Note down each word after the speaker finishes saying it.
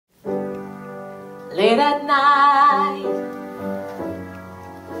late at night,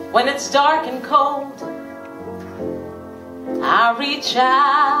 when it's dark and cold, I reach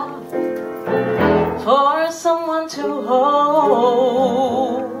out for someone to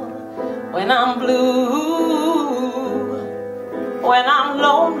hold. When I'm blue, when I'm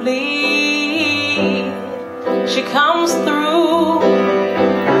lonely, she comes through.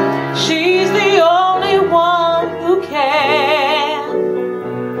 She's the only one who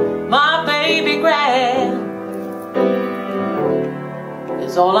can. My baby grand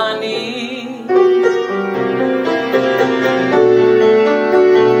is all I need.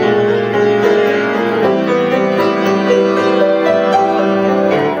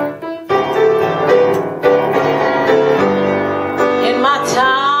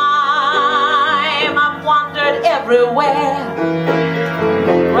 Everywhere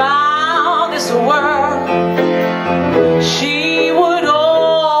round this world, she would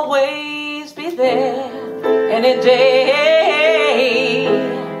always be there. Any day,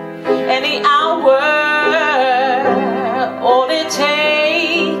 any hour, all it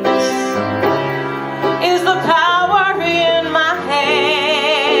takes is the power in my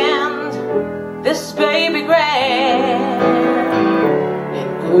hand. This baby grand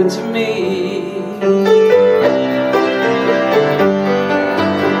been good to me.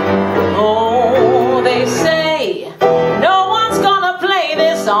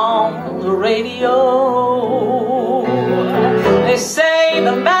 On the radio, they say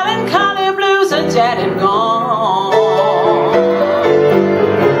the melancholy blues are dead and gone,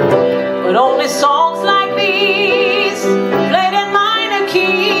 but only songs like these, played in minor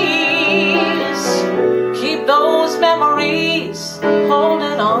keys, keep those memories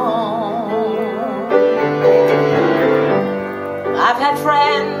holding on. I've had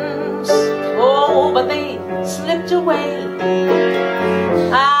friends, oh, but they slipped away.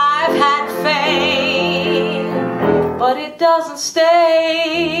 I've had fame, but it doesn't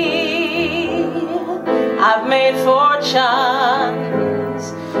stay. I've made fortunes,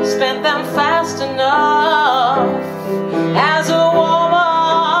 spent them fast enough. As a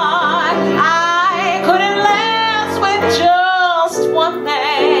woman, I couldn't last with just one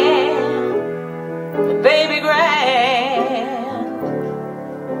man. But baby grand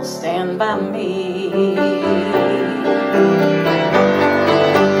will stand by me.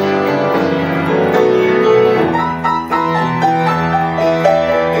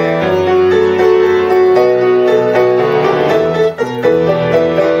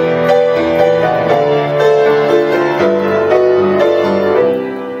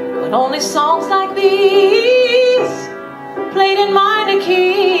 Songs like these, played in minor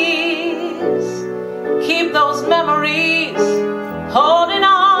keys, keep those memories holding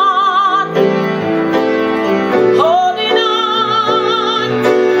on, holding on,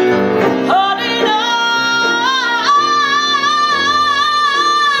 holding on.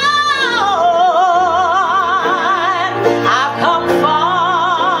 I've come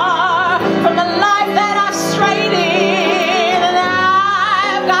far from the life that I've strayed in, and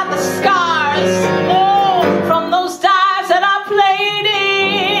I've got the scars from those dives that I played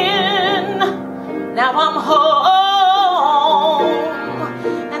in. Now I'm home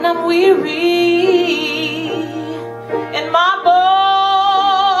and I'm weary in my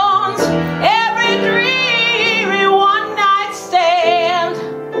bones. Every dreary one night stand,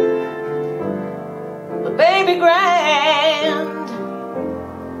 but baby grand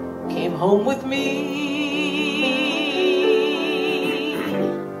came home with me.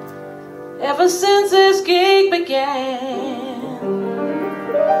 Ever since this gig began,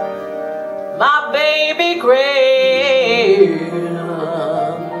 my baby grand